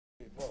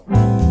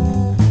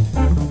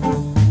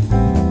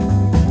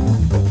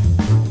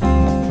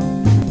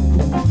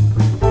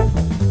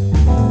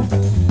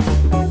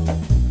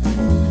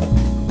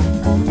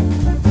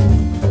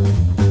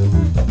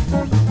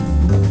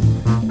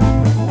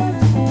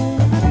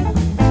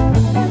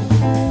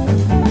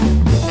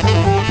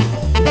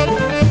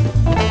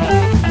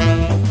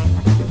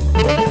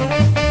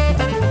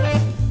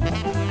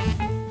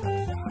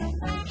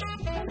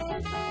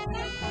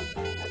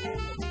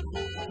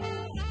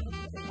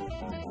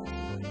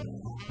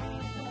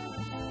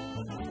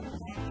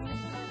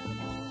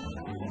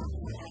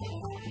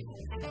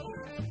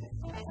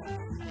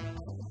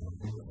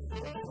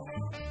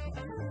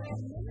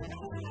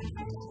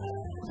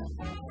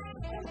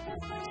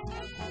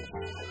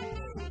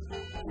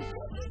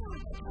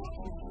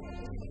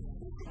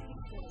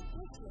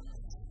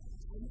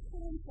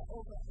to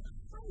over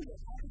 100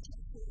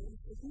 architecturally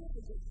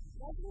significant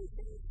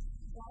residences,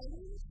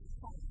 gardens,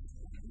 parks,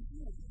 and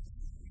museums.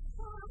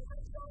 So I'm going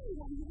to tell you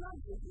one who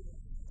loves it here.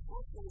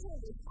 Chestnut Hill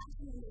is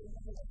actually named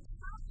one of the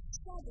top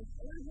 7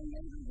 urban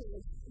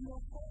neighborhoods in the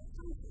whole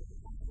country.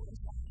 That's what it's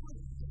called.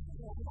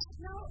 So on that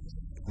note,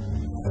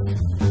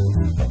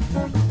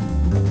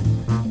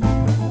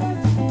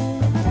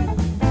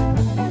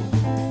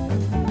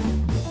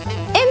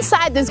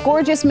 inside this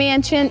gorgeous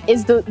mansion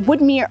is the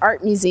Woodmere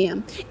Art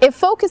Museum. It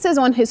focuses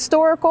on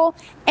historical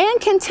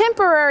and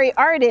contemporary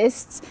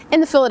artists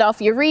in the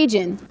Philadelphia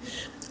region.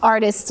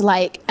 Artists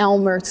like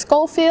Elmer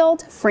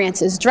Schofield,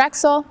 Francis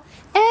Drexel,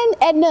 and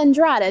Edna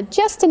Andrade,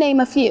 just to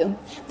name a few.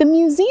 The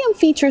museum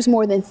features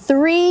more than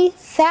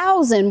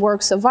 3,000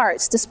 works of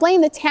art, displaying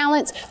the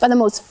talents by the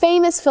most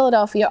famous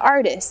Philadelphia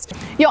artists.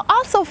 You'll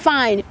also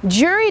find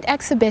juried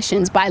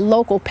exhibitions by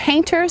local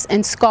painters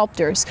and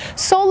sculptors,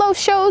 solo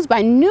shows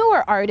by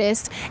newer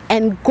artists,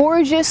 and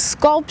gorgeous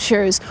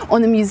sculptures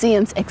on the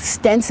museum's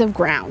extensive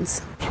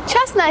grounds.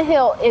 Chestnut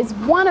Hill is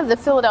one of the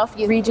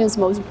Philadelphia region's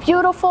most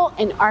beautiful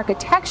and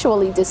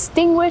architecturally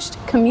distinguished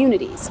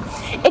communities.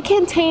 It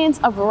contains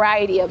a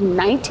variety of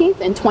 19th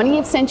and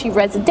 20th century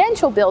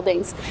residential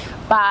buildings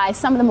by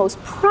some of the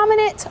most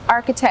prominent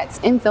architects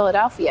in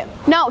Philadelphia.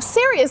 No,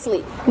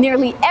 seriously,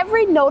 nearly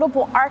every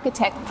notable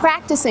architect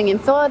practicing in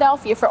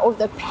Philadelphia for over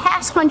the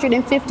past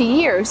 150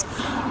 years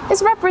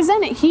is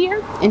represented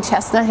here in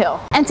Chestnut Hill.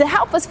 And to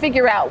help us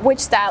figure out which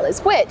style is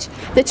which,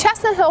 the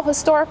Chestnut Hill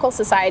Historical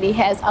Society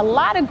has a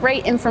lot of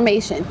great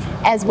information,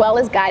 as well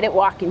as guided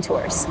walking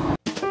tours.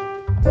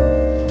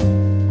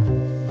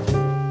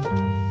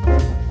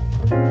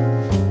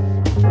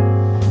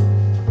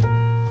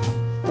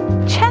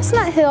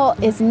 Chestnut Hill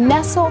is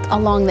nestled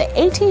along the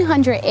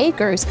 1,800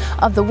 acres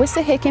of the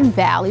Wissahickon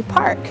Valley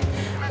Park,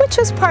 which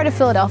is part of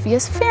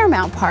Philadelphia's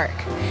Fairmount Park.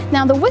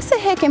 Now, the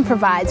Wissahickon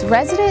provides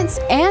residents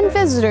and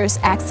visitors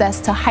access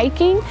to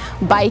hiking,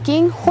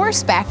 biking,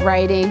 horseback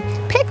riding,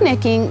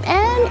 picnicking,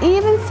 and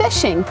even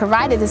fishing,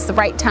 provided it's the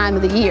right time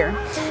of the year.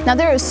 Now,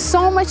 there is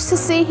so much to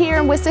see here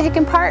in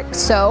Wissahickon Park,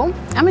 so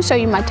I'm going to show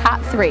you my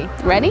top 3.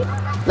 Ready?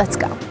 Let's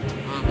go.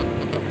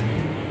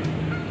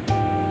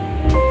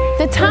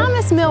 The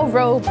Thomas Mill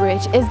Road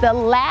Bridge is the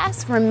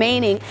last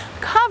remaining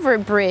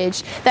covered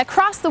bridge that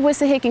crossed the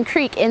Wissahickon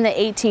Creek in the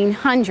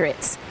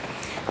 1800s.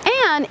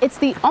 And it's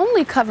the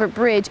only covered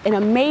bridge in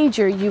a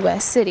major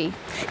U.S. city.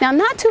 Now,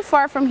 not too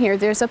far from here,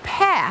 there's a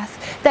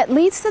path that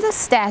leads to the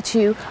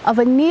statue of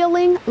a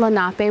kneeling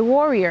Lenape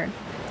warrior.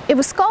 It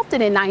was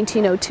sculpted in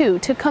 1902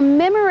 to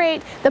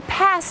commemorate the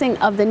passing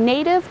of the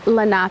native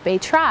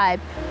Lenape tribe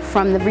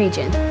from the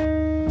region.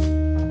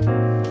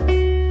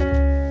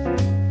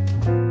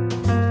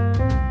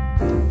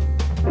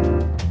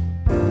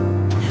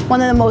 One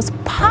of the most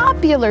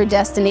popular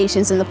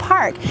destinations in the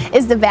park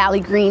is the Valley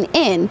Green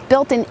Inn.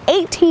 Built in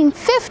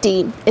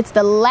 1850, it's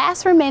the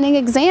last remaining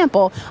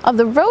example of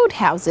the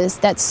roadhouses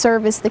that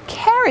serviced the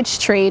carriage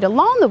trade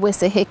along the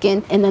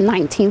Wissahickon in the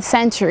 19th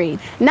century.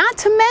 Not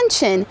to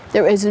mention,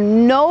 there is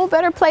no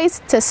better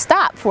place to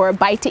stop for a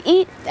bite to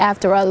eat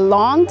after a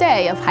long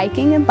day of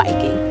hiking and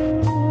biking.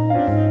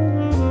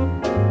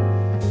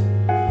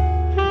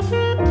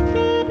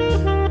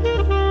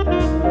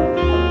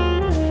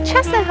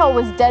 Chestnut Hill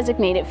was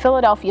designated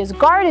Philadelphia's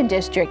Garden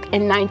District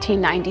in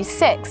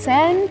 1996,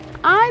 and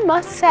I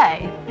must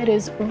say, it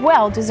is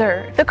well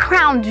deserved. The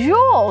crown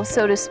jewel,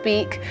 so to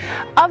speak,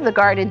 of the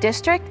Garden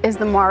District is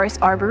the Morris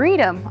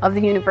Arboretum of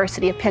the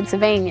University of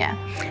Pennsylvania.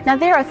 Now,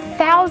 there are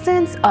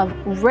thousands of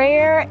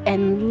rare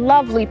and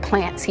lovely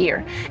plants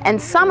here,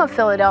 and some of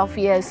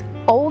Philadelphia's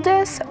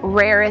oldest,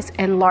 rarest,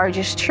 and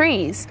largest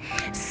trees.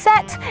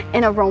 Set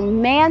in a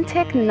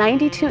romantic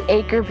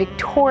 92-acre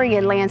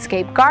Victorian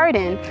landscape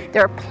garden,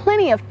 there are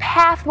plenty of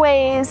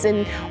pathways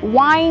and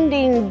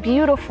winding,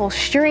 beautiful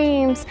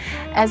streams,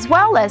 as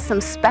well as some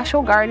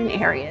special garden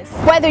areas.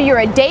 Whether you're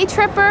a day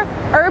tripper,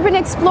 urban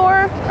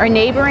explorer, or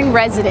neighboring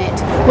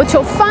resident, what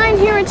you'll find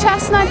here in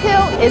Chestnut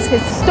Hill is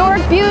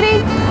historic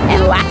beauty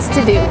and lots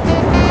to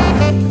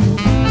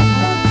do.